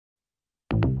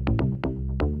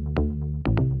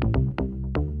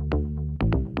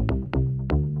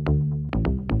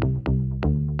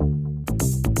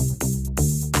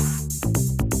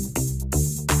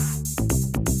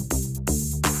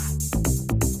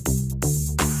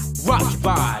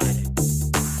your body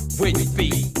with your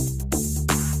beat.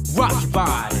 Rock your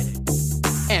body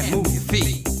and move your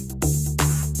feet.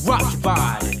 Rock your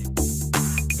body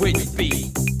with your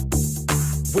beat.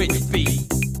 With your beat.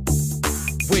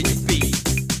 With your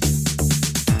beat.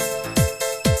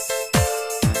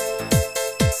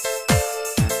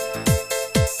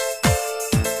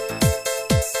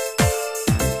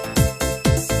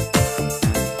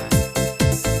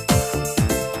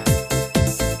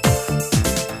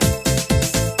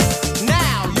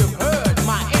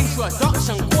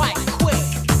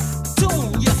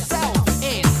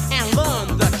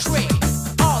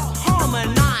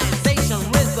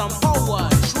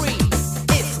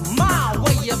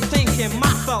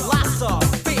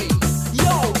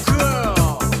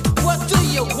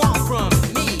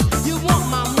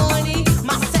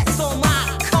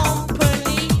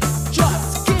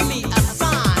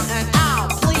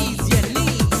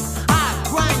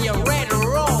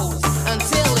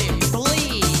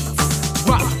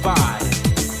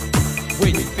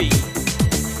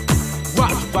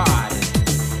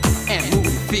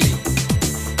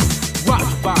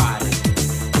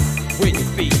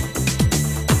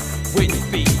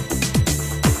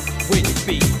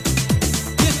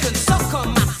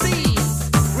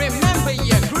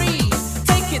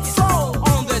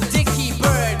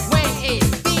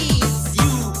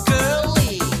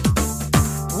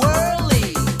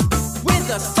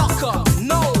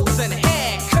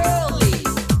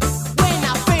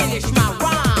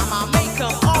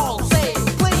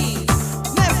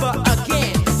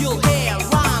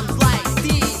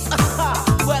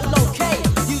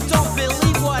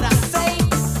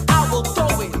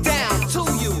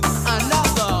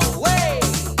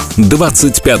 —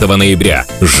 25 ноября.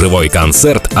 Живой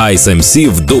концерт Ice MC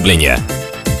в Дублине.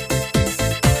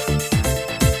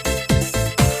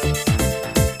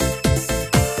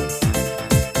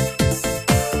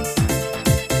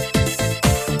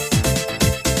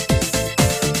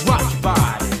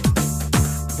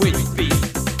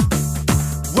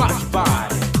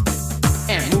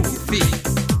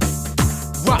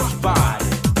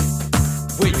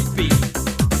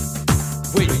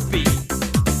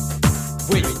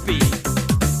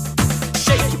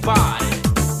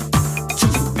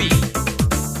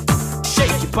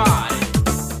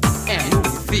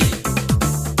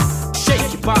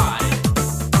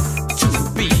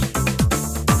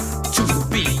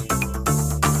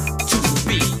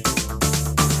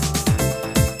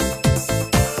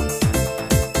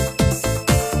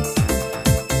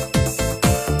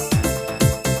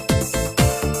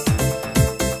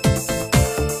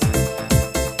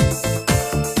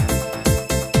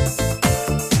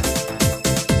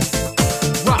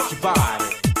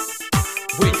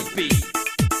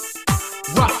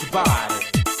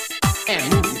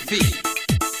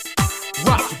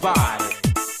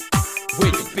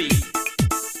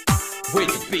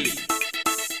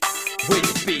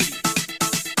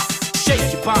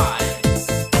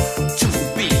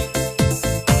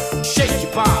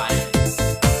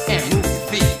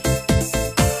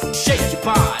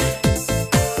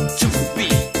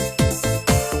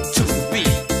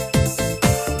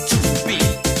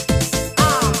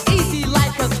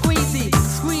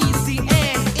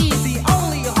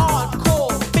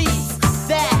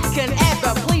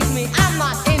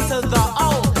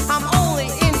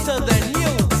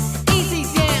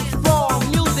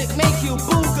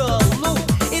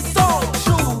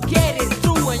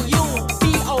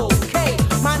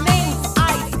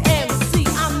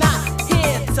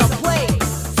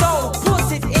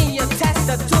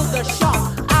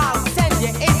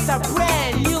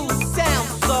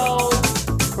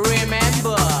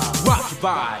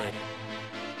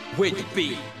 With your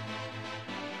beat,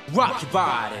 rock your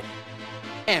body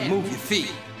and move your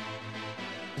feet.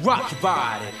 Rock your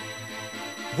body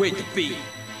with your beat,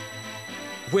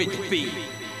 with your beat,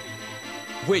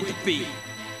 with your beat.